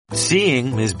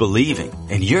Seeing is believing,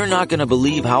 and you're not going to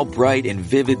believe how bright and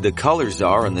vivid the colors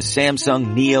are on the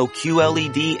Samsung Neo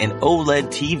QLED and OLED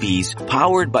TVs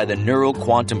powered by the Neural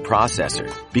Quantum Processor.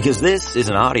 Because this is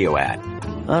an audio ad.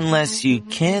 Unless you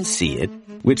can see it,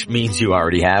 which means you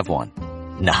already have one.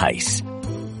 Nice.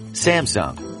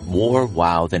 Samsung, more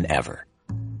wow than ever.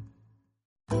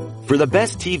 For the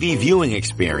best TV viewing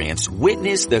experience,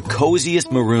 witness the coziest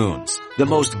maroons, the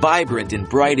most vibrant and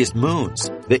brightest moons,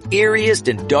 the eeriest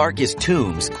and darkest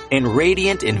tombs, and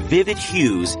radiant and vivid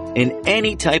hues in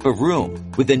any type of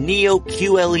room with the Neo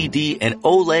QLED and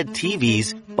OLED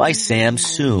TVs by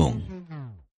Samsung.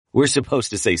 We're supposed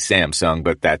to say Samsung,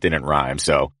 but that didn't rhyme,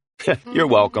 so you're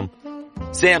welcome.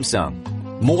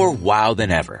 Samsung, more wow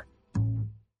than ever.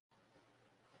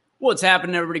 What's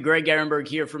happening, everybody? Greg Ehrenberg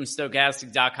here from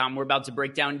Stokastic.com. We're about to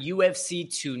break down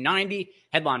UFC 290,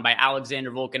 headlined by Alexander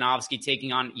Volkanovski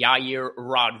taking on Yair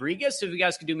Rodríguez. So if you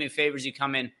guys could do me a favor as you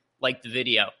come in, like the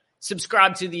video,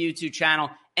 subscribe to the YouTube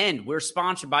channel, and we're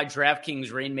sponsored by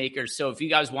DraftKings Rainmakers. So if you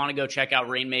guys want to go check out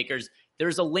Rainmakers,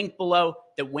 there's a link below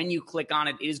that when you click on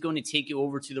it, it is going to take you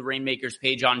over to the Rainmakers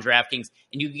page on DraftKings,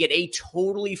 and you can get a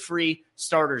totally free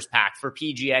starters pack for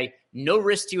PGA. No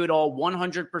risk to you at all,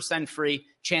 100% free,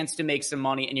 chance to make some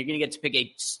money, and you're going to get to pick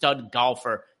a stud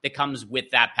golfer that comes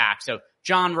with that pack. So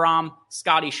John Rahm,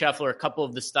 Scotty Scheffler, a couple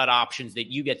of the stud options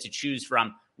that you get to choose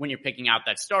from when you're picking out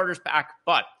that starters pack.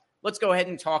 But let's go ahead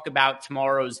and talk about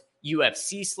tomorrow's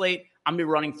UFC slate. I'm going to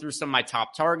be running through some of my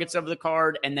top targets of the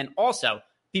card, and then also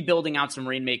be building out some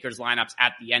Rainmakers lineups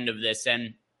at the end of this.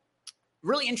 And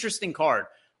really interesting card,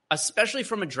 especially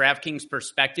from a DraftKings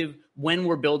perspective when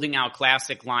we're building out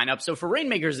classic lineups. So for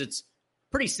Rainmakers, it's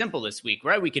pretty simple this week,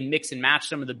 right? We can mix and match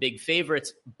some of the big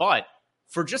favorites, but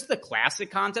for just the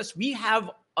classic contest, we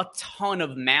have a ton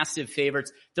of massive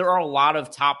favorites. There are a lot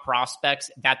of top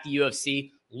prospects that the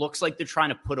UFC looks like they're trying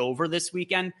to put over this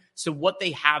weekend. So what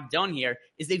they have done here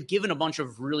is they've given a bunch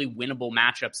of really winnable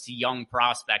matchups to young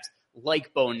prospects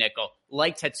like Bo Nickel,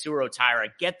 like Tetsuro Taira.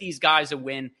 Get these guys a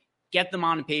win, get them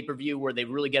on a pay-per-view where they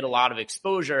really get a lot of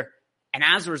exposure. And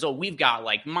as a result, we've got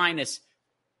like minus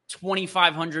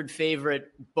 2,500 favorite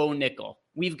Bo Nickel.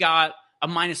 We've got a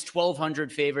minus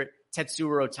 1,200 favorite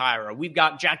Tetsuro Taira. We've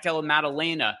got Jack Della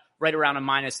Maddalena right around a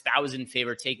minus 1,000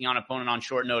 favorite taking on opponent on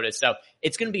short notice. So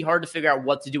it's going to be hard to figure out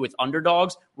what to do with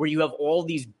underdogs where you have all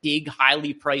these big,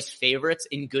 highly priced favorites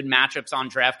in good matchups on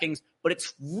DraftKings, but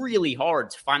it's really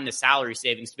hard to find the salary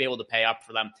savings to be able to pay up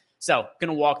for them. So going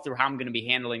to walk through how I'm going to be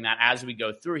handling that as we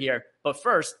go through here. But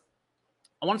first,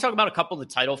 I want to talk about a couple of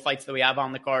the title fights that we have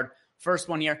on the card. First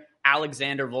one here,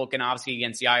 Alexander Volkanovski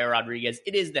against Yair Rodríguez.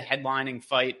 It is the headlining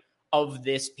fight of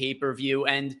this pay-per-view,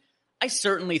 and I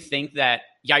certainly think that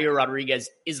Yair Rodríguez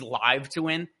is live to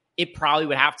win. It probably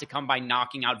would have to come by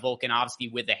knocking out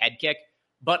Volkanovski with a head kick,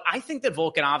 but I think that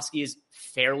Volkanovski is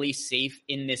fairly safe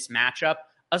in this matchup,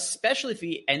 especially if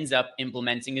he ends up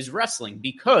implementing his wrestling,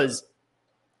 because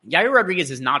Yair Rodríguez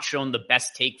has not shown the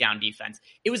best takedown defense.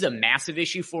 It was a massive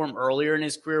issue for him earlier in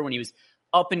his career when he was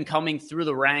up and coming through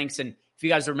the ranks. And if you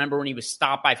guys remember when he was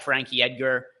stopped by Frankie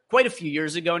Edgar quite a few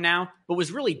years ago now, but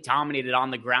was really dominated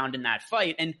on the ground in that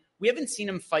fight. And we haven't seen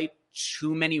him fight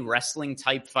too many wrestling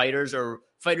type fighters or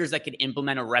fighters that could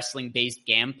implement a wrestling based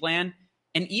game plan.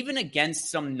 And even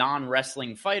against some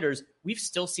non-wrestling fighters, we've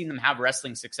still seen them have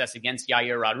wrestling success against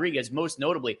Yair Rodríguez. Most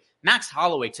notably, Max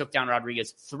Holloway took down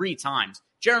Rodríguez 3 times.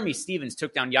 Jeremy Stevens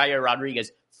took down Yair Rodríguez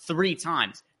 3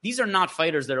 times. These are not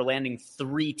fighters that are landing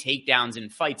 3 takedowns in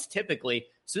fights typically.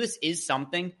 So this is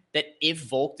something that if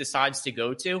Volk decides to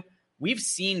go to, we've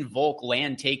seen Volk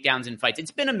land takedowns in fights.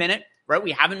 It's been a minute, right?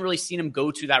 We haven't really seen him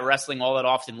go to that wrestling all that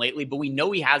often lately, but we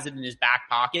know he has it in his back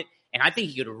pocket. And I think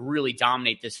he could really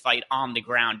dominate this fight on the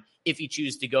ground if he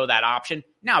chooses to go that option.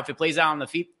 Now, if it plays out on the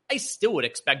feet, I still would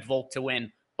expect Volk to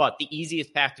win. But the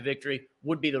easiest path to victory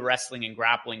would be the wrestling and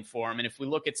grappling for him. And if we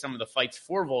look at some of the fights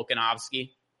for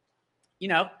Volkanovski,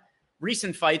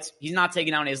 recent fights, he's not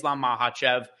taking down Islam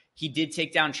Makhachev. He did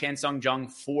take down Chan Sung Jung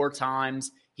 4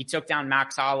 times. He took down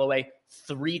Max Holloway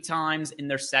 3 times in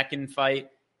their second fight.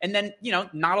 And then,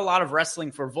 not a lot of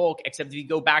wrestling for Volk, except if you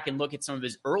go back and look at some of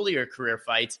his earlier career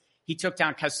fights, he took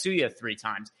down Kazuya 3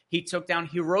 times. He took down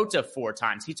Hirota 4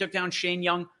 times. He took down Shane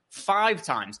Young 5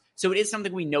 times. So it is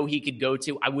something we know he could go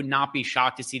to. I would not be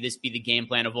shocked to see this be the game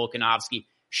plan of Volkanovski.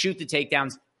 Shoot the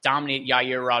takedowns, dominate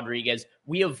Yair Rodríguez.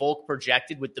 We have Volk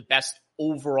projected with the best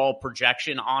overall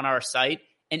projection on our site.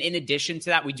 And in addition to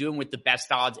that, we do him with the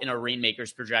best odds in our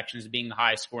Rainmakers projections, being the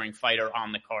highest scoring fighter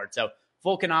on the card. So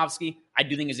Volkanovski, I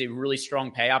do think, is a really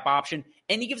strong pay-up option.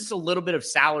 And he gives us a little bit of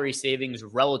salary savings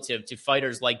relative to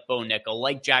fighters like Bo Nickel,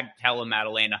 like Jack Della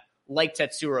Maddalena, like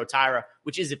Tetsuro Taira,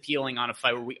 which is appealing on a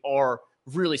fight where we are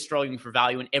really struggling for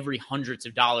value, and every hundreds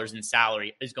of dollars in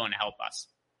salary is going to help us.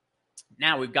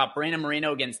 Now we've got Brandon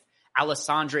Moreno against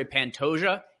Alessandro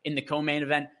Pantoja in the co-main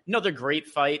event. Another great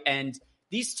fight, and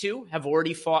these two have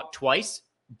already fought twice.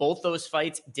 Both those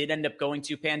fights did end up going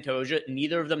to Pantoja.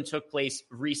 Neither of them took place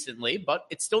recently, but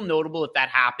it's still notable if that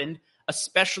happened,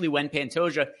 especially when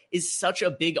Pantoja is such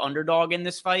a big underdog in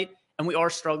this fight, and we are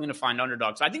struggling to find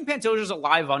underdogs. So I think Pantoja is a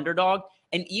live underdog,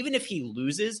 and even if he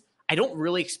loses, I don't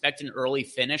really expect an early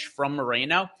finish from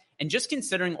Moreno. And just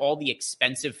considering all the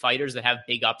expensive fighters that have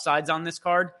big upsides on this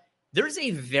card, there's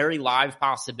a very live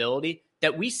possibility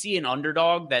that we see an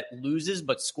underdog that loses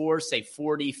but scores, say,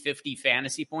 40, 50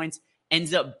 fantasy points,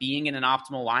 ends up being in an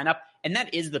optimal lineup. And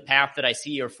that is the path that I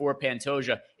see here for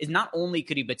Pantoja, is not only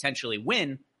could he potentially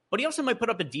win, but he also might put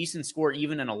up a decent score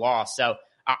even in a loss. So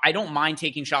I don't mind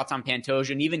taking shots on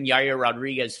Pantoja and even Yair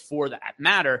Rodríguez for that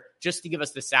matter, just to give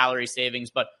us the salary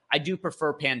savings. But I do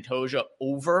prefer Pantoja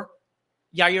over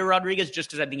Yair Rodríguez just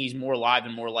because I think he's more live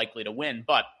and more likely to win.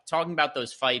 But talking about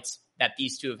those fights that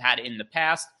these two have had in the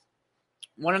past,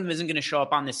 one of them isn't going to show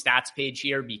up on the stats page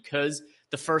here because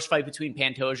the first fight between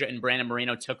Pantoja and Brandon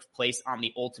Moreno took place on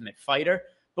the Ultimate Fighter.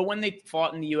 But when they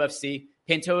fought in the UFC,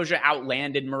 Pantoja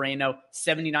outlanded Moreno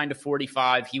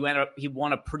 79-45. He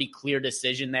won a pretty clear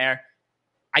decision there.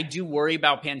 I do worry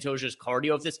about Pantoja's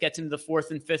cardio if this gets into the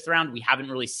fourth and fifth round. We haven't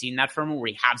really seen that from him, where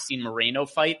we have seen Moreno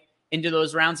fight into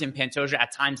those rounds, and Pantoja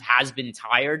at times has been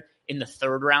tired in the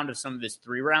third round of some of his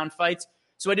 3-round fights.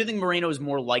 So I do think Moreno is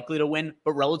more likely to win,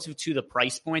 but relative to the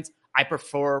price points, I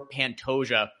prefer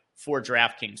Pantoja for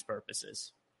DraftKings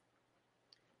purposes.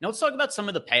 Now let's talk about some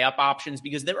of the pay-up options,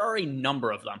 because there are a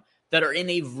number of them that are in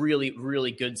a really,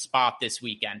 really good spot this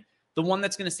weekend. The one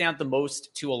that's going to stand out the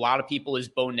most to a lot of people is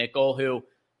Bo Nickel, who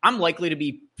I'm likely to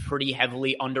be pretty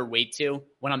heavily underweight to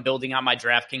when I'm building out my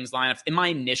DraftKings lineups. In my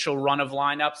initial run of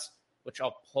lineups, which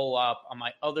I'll pull up on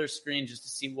my other screen just to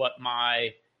see what my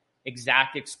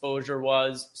exact exposure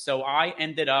was. So I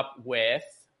ended up with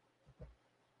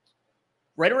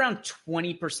right around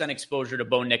 20% exposure to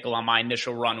Bo Nickel on my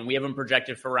initial run, and we have him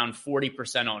projected for around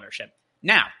 40% ownership.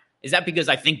 Now, is that because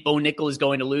I think Bo Nickel is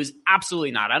going to lose? Absolutely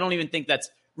not. I don't even think that's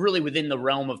really within the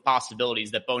realm of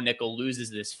possibilities that Bo Nickel loses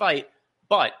this fight.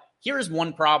 But here is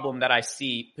one problem that I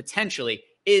see potentially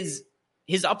is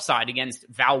his upside against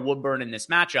Val Woodburn in this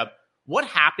matchup. What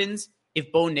happens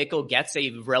if Bo Nickel gets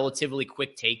a relatively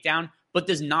quick takedown but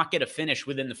does not get a finish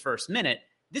within the first minute?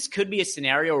 This could be a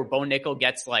scenario where Bo Nickel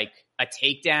gets like a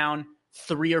takedown,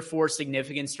 3 or 4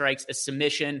 significant strikes, a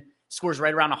submission, scores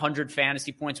right around 100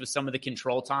 fantasy points with some of the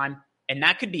control time, and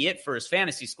that could be it for his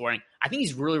fantasy scoring. I think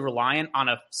he's really reliant on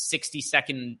a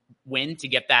 60-second win to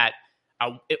get that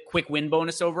quick win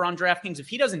bonus over on DraftKings. If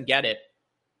he doesn't get it,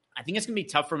 I think it's going to be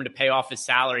tough for him to pay off his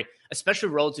salary, especially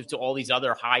relative to all these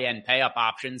other high-end pay-up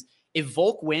options. If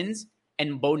Volk wins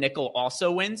and Bo Nickel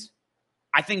also wins,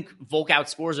 I think Volk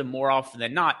outscores him more often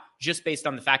than not, just based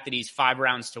on the fact that he's 5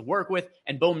 rounds to work with,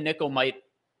 and Bo Nickel might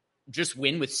just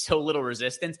win with so little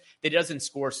resistance that he doesn't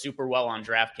score super well on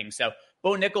DraftKings. So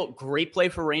Bo Nickel, great play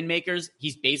for Rainmakers.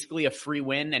 He's basically a free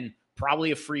win and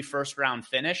probably a free first-round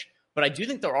finish. But I do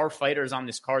think there are fighters on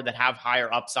this card that have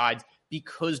higher upsides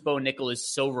because Bo Nickel is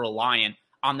so reliant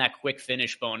on that quick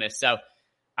finish bonus. So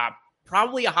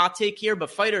probably a hot take here,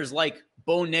 but fighters like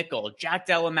Bo Nickel, Jack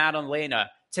Della Maddalena,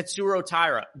 Tetsuro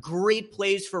Taira, great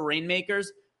plays for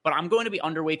Rainmakers, but I'm going to be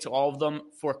underweight to all of them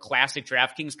for classic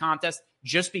DraftKings contests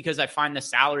just because I find the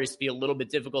salaries to be a little bit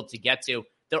difficult to get to.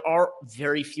 There are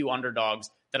very few underdogs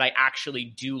that I actually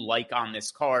do like on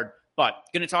this card, but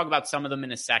going to talk about some of them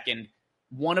in a second.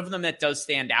 One of them that does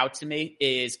stand out to me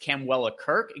is Camuela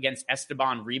Kirk against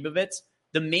Esteban Ribovitz.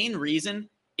 The main reason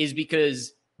is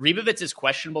because Ribovitz's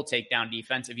questionable takedown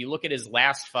defense. If you look at his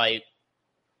last fight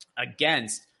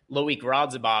against Loic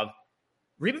Radzhabov,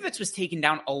 Ribovitz was taken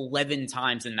down 11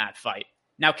 times in that fight.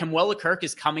 Now, Camuela Kirk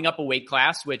is coming up a weight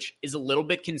class, which is a little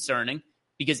bit concerning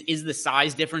because is the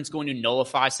size difference going to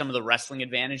nullify some of the wrestling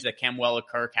advantage that Camuela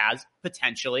Kirk has?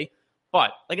 Potentially.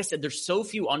 But like I said, there's so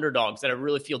few underdogs that I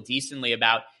really feel decently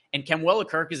about. And Camuela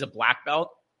Kirk is a black belt.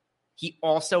 He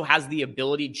also has the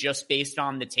ability, just based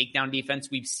on the takedown defense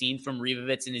we've seen from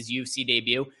Ribovitz in his UFC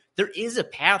debut, there is a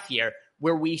path here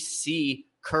where we see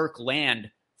Kirk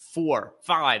land 4,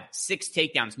 5, 6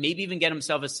 takedowns, maybe even get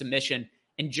himself a submission.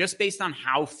 And just based on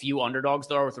how few underdogs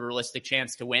there are with a realistic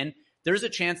chance to win, there's a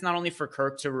chance not only for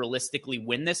Kirk to realistically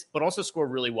win this, but also score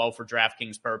really well for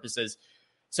DraftKings purposes.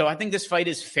 So I think this fight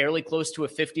is fairly close to a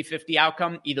 50-50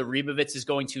 outcome. Either Ribovitz is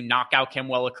going to knock out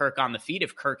Camuela Kirk on the feet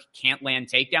if Kirk can't land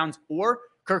takedowns, or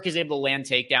Kirk is able to land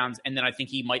takedowns, and then I think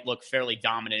he might look fairly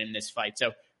dominant in this fight.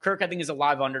 So Kirk, I think, is a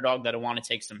live underdog that I want to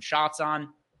take some shots on.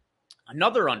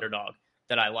 Another underdog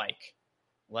that I like.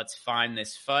 Let's find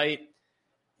this fight.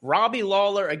 Robbie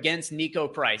Lawler against Nico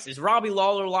Price. Is Robbie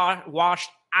Lawler washed?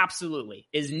 Absolutely.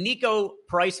 Is Nico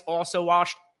Price also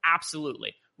washed?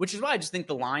 Absolutely. Which is why I just think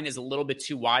the line is a little bit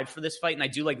too wide for this fight, and I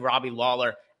do like Robbie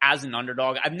Lawler as an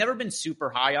underdog. I've never been super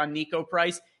high on Nico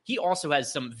Price. He also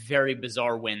has some very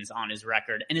bizarre wins on his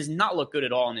record and has not looked good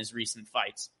at all in his recent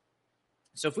fights.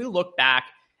 So if we look back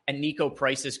at Nico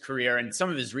Price's career and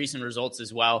some of his recent results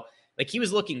as well, like he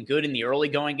was looking good in the early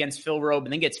going against Phil Rowe,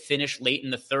 and then gets finished late in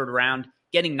the third round,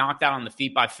 getting knocked out on the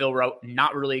feet by Phil Rowe.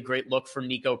 Not really a great look for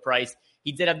Nico Price.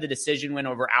 He did have the decision win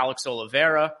over Alex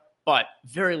Oliveira, but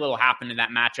very little happened in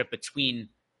that matchup between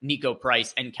Nico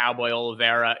Price and Cowboy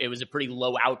Oliveira. It was a pretty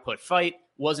low output fight.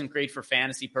 Wasn't great for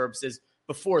fantasy purposes.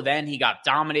 Before then, he got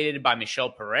dominated by Michel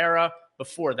Pereira.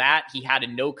 Before that, he had a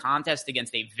no contest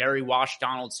against a very washed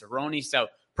Donald Cerrone. So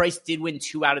Price did win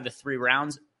 2 out of the 3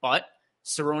 rounds, but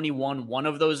Cerrone won 1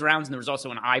 of those rounds, and there was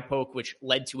also an eye poke, which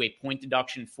led to a point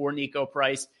deduction for Nico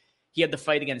Price. He had the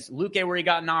fight against Luque where he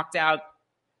got knocked out.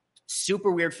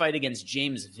 Super weird fight against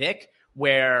James Vick,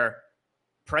 where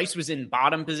Price was in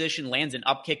bottom position, lands an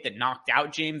up kick that knocked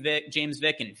out James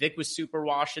Vick, and Vick was super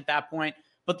washed at that point.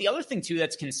 But the other thing, too,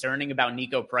 that's concerning about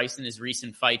Nico Price in his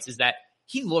recent fights is that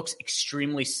he looks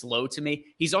extremely slow to me.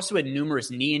 He's also had numerous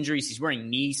knee injuries. He's wearing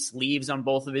knee sleeves on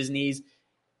both of his knees.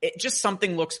 It just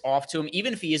something looks off to him.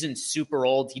 Even if he isn't super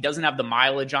old, he doesn't have the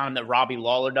mileage on him that Robbie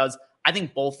Lawler does. I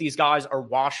think both these guys are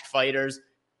washed fighters.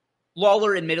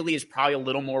 Lawler, admittedly, is probably a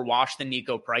little more washed than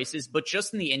Nico Price is, but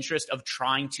just in the interest of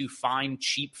trying to find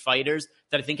cheap fighters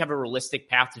that I think have a realistic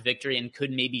path to victory and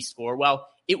could maybe score well,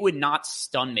 it would not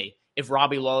stun me if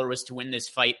Robbie Lawler was to win this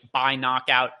fight by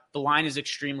knockout. The line is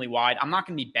extremely wide. I'm not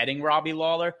going to be betting Robbie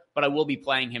Lawler, but I will be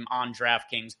playing him on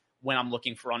DraftKings when I'm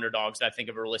looking for underdogs that I think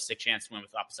have a realistic chance to win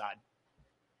with upside.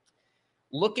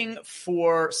 Looking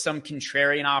for some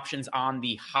contrarian options on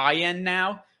the high end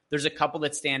now. There's a couple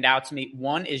that stand out to me.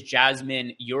 One is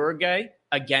Jasmine Jauregui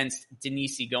against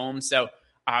Denise Gomes. So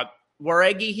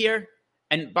Jauregui here.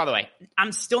 And by the way,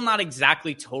 I'm still not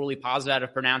exactly totally positive how to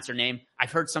pronounce her name.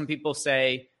 I've heard some people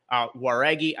say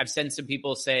Jauregui. I've seen some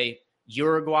people say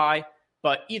Uruguay.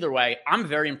 But either way, I'm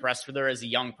very impressed with her as a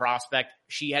young prospect.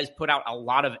 She has put out a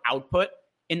lot of output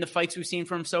in the fights we've seen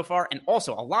from her so far, and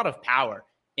also a lot of power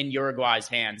in Uruguay's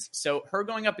hands. So her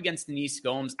going up against Denise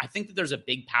Gomes, I think that there's a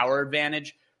big power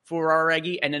advantage for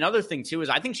Jauregui. And another thing, too, is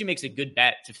I think she makes a good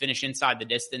bet to finish inside the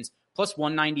distance. Plus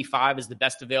 195 is the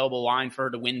best available line for her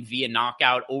to win via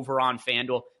knockout over on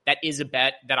FanDuel. That is a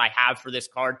bet that I have for this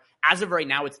card. As of right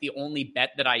now, it's the only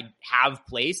bet that I have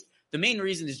placed. The main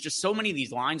reason is just so many of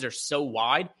these lines are so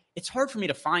wide, it's hard for me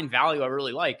to find value I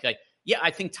really like. Yeah,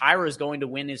 I think Tyra is going to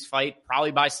win his fight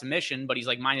probably by submission, but he's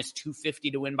like minus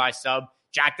 250 to win by sub.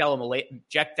 Jack Della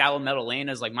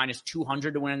Maddalena is like minus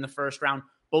 200 to win in the first round.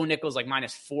 Bo Nickal's like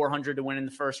minus 400 to win in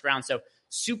the first round. So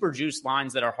super juice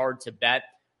lines that are hard to bet.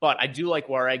 But I do like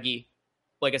Jauregui,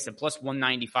 like I said, plus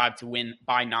 195 to win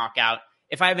by knockout.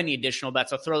 If I have any additional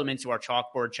bets, I'll throw them into our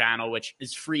chalkboard channel, which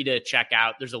is free to check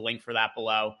out. There's a link for that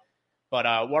below. But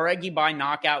Jauregui by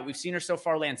knockout, we've seen her so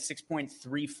far land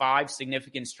 6.35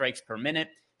 significant strikes per minute.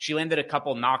 She landed a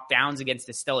couple knockdowns against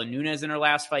Estela Nunes in her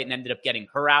last fight and ended up getting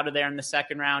her out of there in the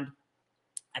second round.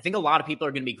 I think a lot of people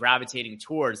are going to be gravitating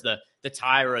towards the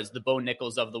Tyras, the Bo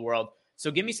Nickals of the world. So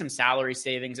give me some salary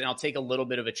savings, and I'll take a little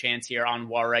bit of a chance here on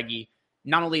Jauregui,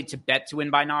 not only to bet to win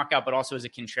by knockout, but also as a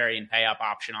contrarian pay-up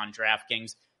option on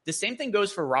DraftKings. The same thing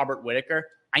goes for Robert Whittaker.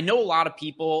 I know a lot of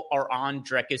people are on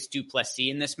Dricus du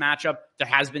Plessis in this matchup. There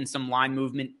has been some line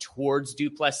movement towards du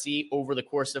Plessis over the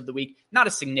course of the week. Not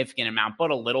a significant amount,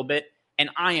 but a little bit. And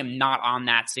I am not on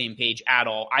that same page at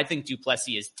all. I think du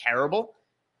Plessis is terrible.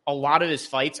 A lot of his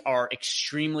fights are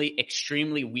extremely,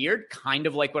 extremely weird, kind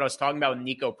of like what I was talking about with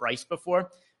Nico Price before.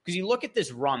 Because you look at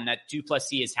this run that du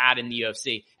Plessis has had in the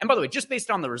UFC. And by the way, just based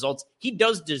on the results, he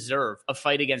does deserve a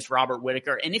fight against Robert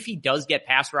Whittaker. And if he does get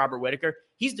past Robert Whittaker,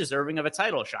 he's deserving of a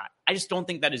title shot. I just don't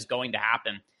think that is going to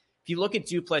happen. If you look at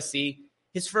du Plessis,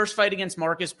 his first fight against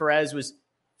Marcus Perez was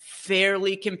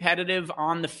fairly competitive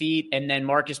on the feet. And then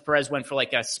Marcus Perez went for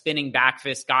like a spinning back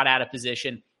fist, got out of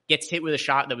position, gets hit with a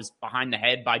shot that was behind the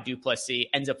head by du Plessis,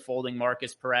 ends up folding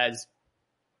Marcus Perez.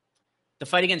 The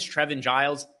fight against Trevin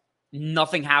Giles,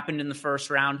 nothing happened in the first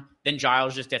round. Then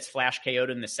Giles just gets flash KO'd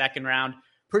in the second round.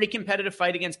 Pretty competitive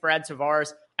fight against Brad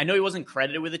Tavares. I know he wasn't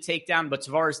credited with a takedown, but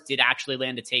Tavares did actually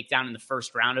land a takedown in the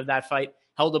first round of that fight.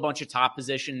 Held a bunch of top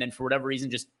position, then for whatever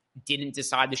reason just didn't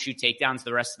decide to shoot takedowns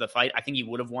the rest of the fight, I think he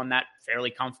would have won that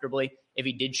fairly comfortably if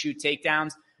he did shoot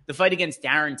takedowns. The fight against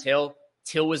Darren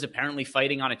Till was apparently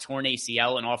fighting on a torn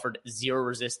ACL and offered zero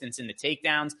resistance in the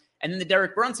takedowns. And then the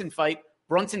Derek Brunson fight,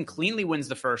 Brunson cleanly wins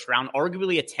the first round,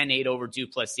 arguably a 10-8 over Du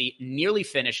Plessis, nearly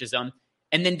finishes him.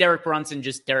 And then Derek Brunson,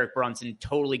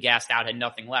 totally gassed out, had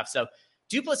nothing left. So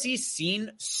Du Plessis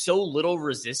seen so little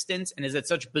resistance and is at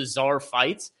such bizarre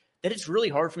fights that it's really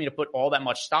hard for me to put all that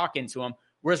much stock into him.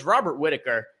 Whereas Robert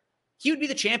Whittaker, he would be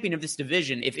the champion of this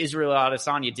division if Israel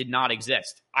Adesanya did not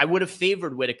exist. I would have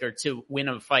favored Whittaker to win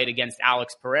a fight against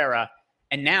Alex Pereira.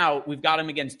 And now we've got him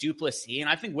against Du Plessis, and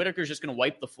I think Whittaker's just going to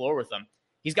wipe the floor with him.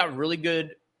 He's got really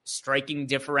good striking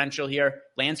differential here,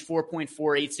 lands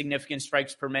 4.48 significant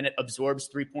strikes per minute, absorbs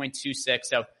 3.26.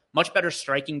 So much better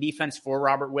striking defense for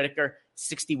Robert Whittaker,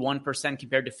 61%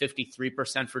 compared to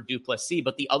 53% for Du Plessis.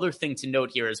 But the other thing to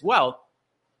note here as well,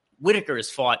 Whittaker has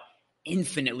fought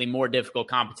infinitely more difficult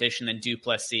competition than Du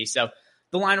Plessis. So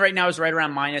the line right now is right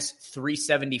around minus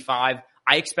 375.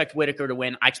 I expect Whittaker to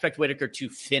win. I expect Whittaker to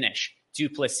finish Du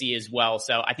Plessis as well.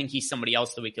 So I think he's somebody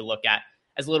else that we could look at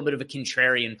as a little bit of a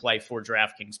contrarian play for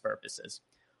DraftKings purposes.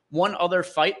 One other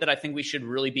fight that I think we should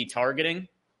really be targeting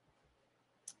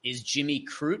is Jimmy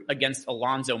Crute against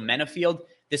Alonzo Menafield.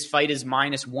 This fight is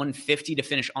minus 150 to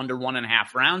finish under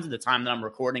 1.5 rounds at the time that I'm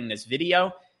recording this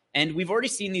video. And we've already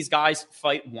seen these guys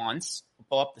fight once. We'll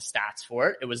pull up the stats for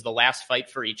it. It was the last fight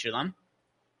for each of them.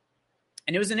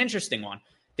 And it was an interesting one.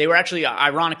 They were actually,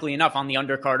 ironically enough, on the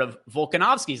undercard of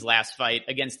Volkanovski's last fight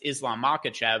against Islam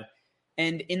Makhachev.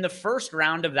 And in the first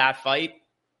round of that fight,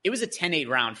 it was a 10-8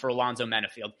 round for Alonzo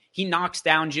Menafield. He knocks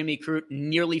down Jimmy Crute,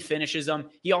 nearly finishes him.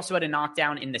 He also had a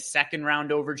knockdown in the second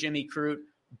round over Jimmy Crute.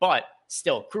 But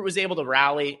still, Crute was able to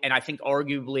rally, and I think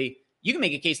arguably you can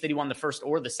make a case that he won the first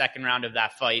or the second round of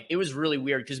that fight. It was really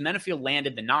weird because Menafield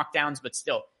landed the knockdowns, but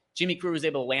still, Jimmy Crute was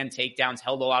able to land takedowns,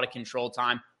 held a lot of control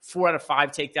time. 4 out of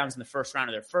 5 takedowns in the first round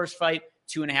of their first fight,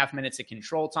 2.5 minutes of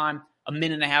control time, 1.5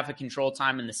 minutes of control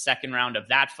time in the second round of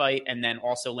that fight, and then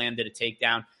also landed a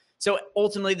takedown. So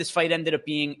ultimately, this fight ended up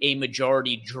being a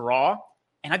majority draw,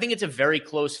 and I think it's a very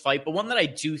close fight, but one that I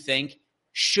do think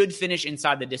should finish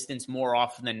inside the distance more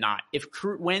often than not. If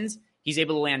Crute wins, he's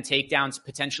able to land takedowns,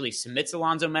 potentially submits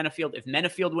Alonzo Menafield. If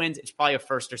Menafield wins, it's probably a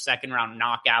first or second round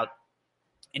knockout.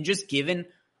 And just given,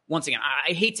 once again,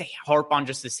 I hate to harp on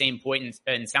just the same point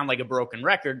and sound like a broken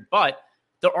record, but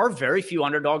there are very few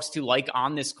underdogs to like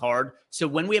on this card. So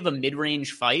when we have a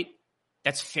mid-range fight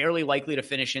that's fairly likely to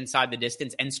finish inside the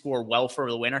distance and score well for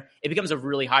the winner, it becomes a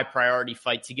really high priority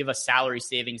fight to give us salary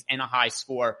savings and a high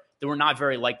score that we're not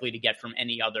very likely to get from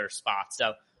any other spot.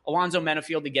 So Alonzo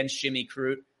Menafield against Jimmy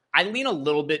Crute. I lean a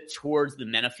little bit towards the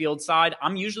Menafield side.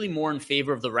 I'm usually more in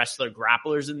favor of the wrestler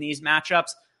grapplers in these matchups,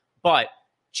 but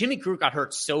Jimmy Crute got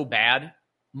hurt so bad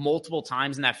multiple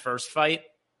times in that first fight,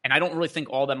 and I don't really think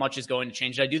all that much is going to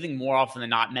change. I do think more often than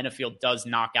not, Menafield does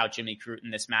knock out Jimmy Crute in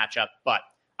this matchup, but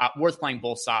worth playing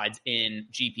both sides in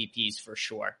GPPs for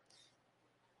sure.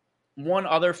 One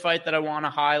other fight that I want to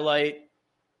highlight.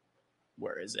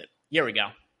 Where is it? Here we go.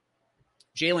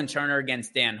 Jalen Turner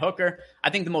against Dan Hooker. I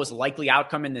think the most likely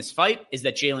outcome in this fight is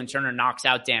that Jalen Turner knocks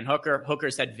out Dan Hooker.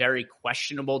 Hooker's had very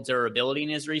questionable durability in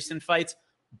his recent fights.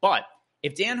 But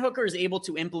if Dan Hooker is able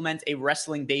to implement a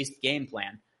wrestling-based game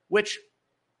plan, which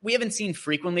we haven't seen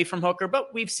frequently from Hooker,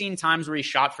 but we've seen times where he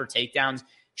shot for takedowns,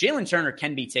 Jalen Turner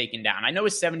can be taken down. I know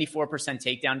his 74%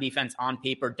 takedown defense on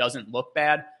paper doesn't look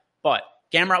bad, but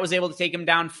Gamrot was able to take him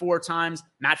down 4 times.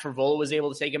 Matt Frevola was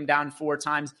able to take him down 4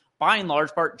 times. By and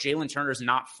large part, Jalen Turner's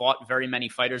not fought very many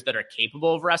fighters that are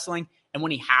capable of wrestling. And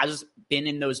when he has been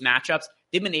in those matchups,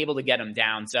 they've been able to get him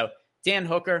down. So Dan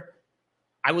Hooker,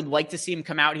 I would like to see him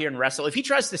come out here and wrestle. If he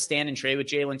tries to stand and trade with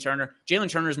Jalen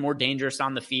Turner is more dangerous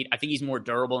on the feet. I think he's more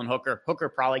durable than Hooker. Hooker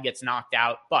probably gets knocked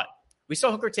out. But we saw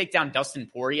Hooker take down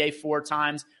Dustin Poirier 4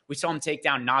 times. We saw him take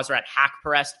down Nasrat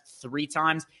Haqparast 3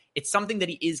 times. It's something that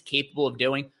he is capable of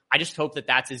doing. I just hope that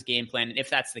that's his game plan. And if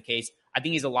that's the case, I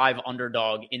think he's a live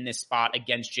underdog in this spot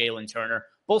against Jalen Turner.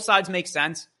 Both sides make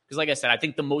sense because, like I said, I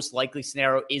think the most likely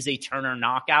scenario is a Turner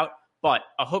knockout, but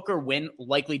a Hooker win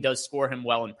likely does score him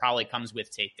well and probably comes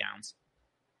with takedowns.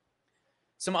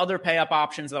 Some other pay-up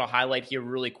options that I'll highlight here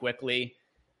really quickly.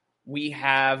 We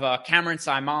have Cameron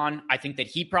Simon. I think that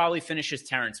he probably finishes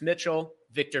Terrence Mitchell.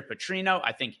 Victor Petrino,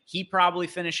 I think he probably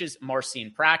finishes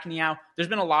Marcin Prachniow. There's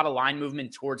been a lot of line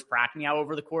movement towards Prachniow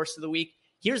over the course of the week.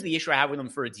 Here's the issue I have with him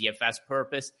for a DFS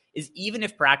purpose is even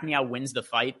if Prachniow wins the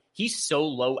fight, he's so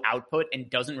low output and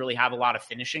doesn't really have a lot of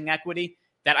finishing equity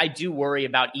that I do worry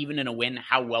about even in a win,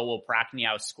 how well will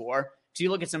Prachniow score? So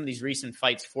you look at some of these recent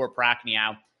fights for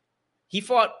Prachniow. He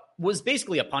fought was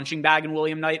basically a punching bag in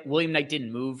William Knight. William Knight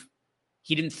didn't move.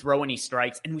 He didn't throw any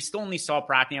strikes, and we still only saw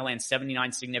Prachnio land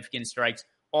 79 significant strikes.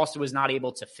 Also was not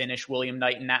able to finish William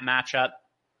Knight in that matchup.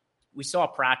 We saw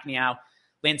Prachnio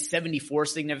land 74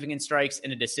 significant strikes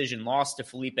in a decision loss to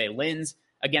Felipe Lins.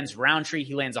 Against Roundtree,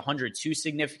 he lands 102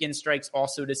 significant strikes,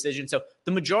 also decision. So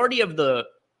the majority of the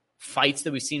fights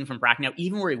that we've seen from Prachnio,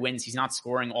 even where he wins, he's not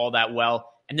scoring all that well,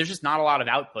 and there's just not a lot of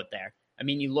output there. I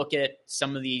mean, you look at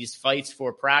some of these fights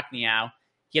for Prachnio.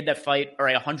 He had that fight,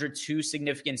 102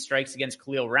 significant strikes against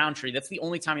Khalil Roundtree. That's the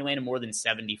only time he landed more than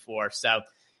 74. So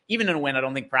even in a win, I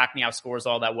don't think Prachnio scores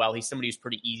all that well. He's somebody who's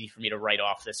pretty easy for me to write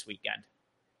off this weekend.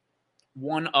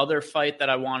 One other fight that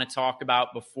I want to talk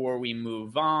about before we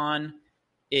move on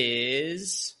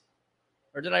is,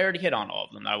 or did I already hit on all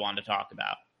of them that I wanted to talk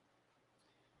about?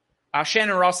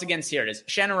 Shannon Ross against, here it is.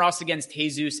 Shannon Ross against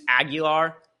Jesus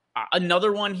Aguilar.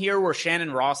 Another one here where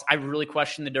Shannon Ross, I really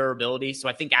question the durability. So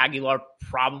I think Aguilar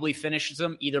probably finishes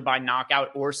him either by knockout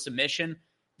or submission.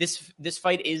 This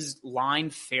fight is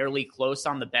lined fairly close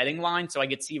on the betting line, so I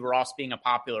could see Ross being a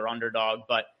popular underdog,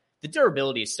 but the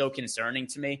durability is so concerning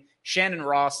to me. Shannon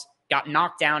Ross got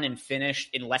knocked down and finished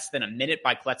in less than a minute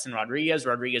by Kletzen Rodríguez.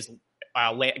 Rodríguez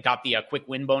got the quick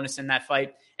win bonus in that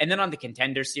fight. And then on the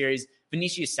Contender Series,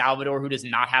 Vinicius Salvador, who does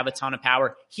not have a ton of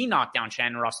power, he knocked down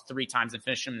Shannon Ross 3 times and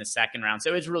finished him in the second round.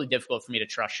 So it's really difficult for me to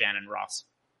trust Shannon Ross.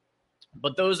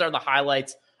 But those are the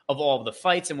highlights of all of the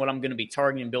fights and what I'm going to be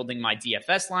targeting and building my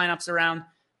DFS lineups around.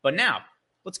 But now,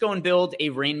 let's go and build a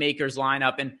Rainmakers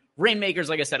lineup. And Rainmakers,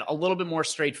 like I said, a little bit more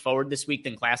straightforward this week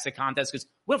than Classic Contests because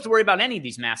we don't have to worry about any of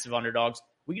these massive underdogs.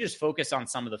 We can just focus on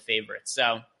some of the favorites.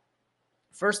 So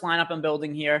first lineup I'm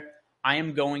building here, I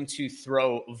am going to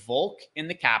throw Volk in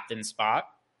the captain spot.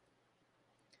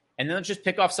 And then let's just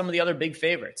pick off some of the other big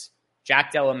favorites.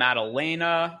 Jack Della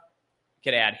Maddalena,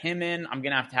 could add him in. I'm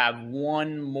going to have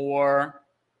one more.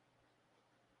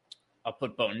 I'll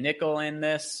put Bo Nickel in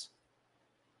this.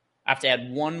 I have to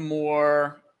add one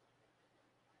more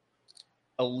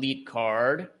elite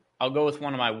card. I'll go with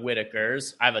one of my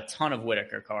Whitakers. I have a ton of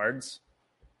Whitaker cards.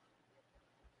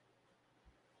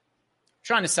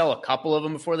 Trying to sell a couple of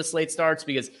them before the slate starts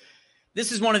because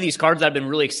this is one of these cards I've been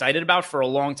really excited about for a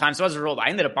long time. So as a result, I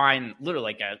ended up buying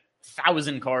literally like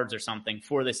 1,000 cards or something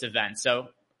for this event. So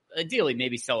ideally,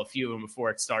 maybe sell a few of them before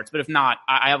it starts. But if not,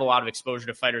 I have a lot of exposure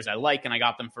to fighters I like, and I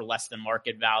got them for less than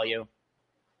market value.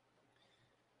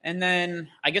 And then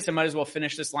I guess I might as well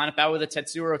finish this lineup out with a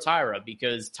Tetsuro Taira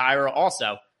because Taira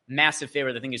also, massive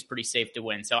favorite, I think is pretty safe to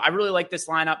win. So I really like this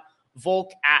lineup.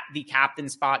 Volk at the captain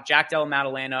spot, Jack Della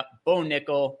Maddalena, Bo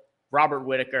Nickel, Robert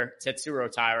Whitaker, Tetsuro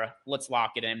Taira. Let's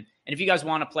lock it in. And if you guys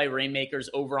want to play Rainmakers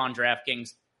over on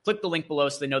DraftKings, click the link below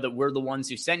so they know that we're the ones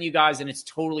who sent you guys, and it's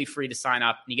totally free to sign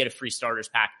up, and you get a free starters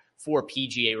pack for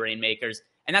PGA Rainmakers.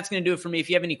 And that's going to do it for me. If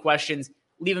you have any questions,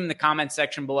 leave them in the comments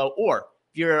section below, or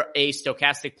if you're a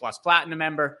Stochastic Plus Platinum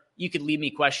member, you could leave me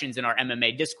questions in our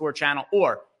MMA Discord channel,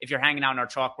 or if you're hanging out in our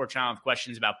Chalkboard channel with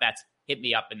questions about bets, hit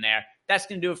me up in there. That's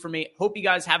going to do it for me. Hope you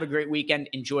guys have a great weekend.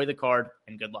 Enjoy the card,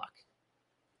 and good luck.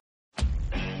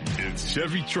 It's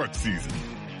Chevy truck season.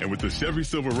 And with the Chevy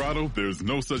Silverado, there's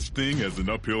no such thing as an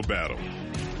uphill battle.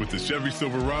 With the Chevy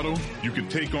Silverado, you can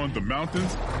take on the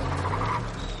mountains,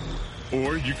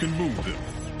 or you can move them.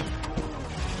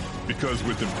 Because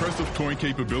with impressive towing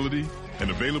capability, an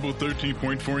available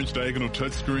 13.4-inch diagonal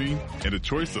touchscreen, and a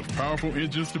choice of powerful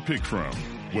engines to pick from,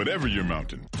 whatever your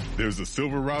mountain, there's a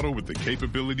Silverado with the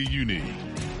capability you need.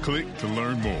 Click to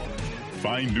learn more.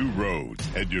 Find new roads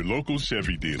at your local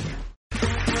Chevy dealer.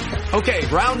 Okay,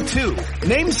 round 2.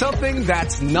 Name something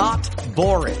that's not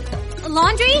boring. A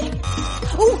laundry?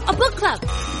 Ooh, a book club.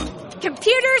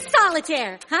 Computer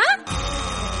solitaire, huh?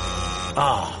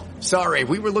 Ah, sorry,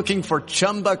 we were looking for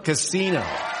Chumba Casino.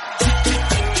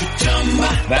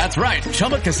 That's right,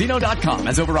 ChumbaCasino.com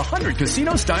has over 100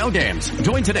 casino-style games.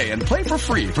 Join today and play for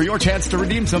free for your chance to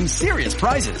redeem some serious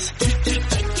prizes.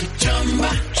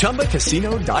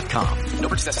 ChumbaCasino.com. No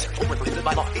purchase necessary. Void where prohibited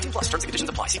by law. 18+ terms and conditions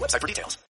apply. See website for details.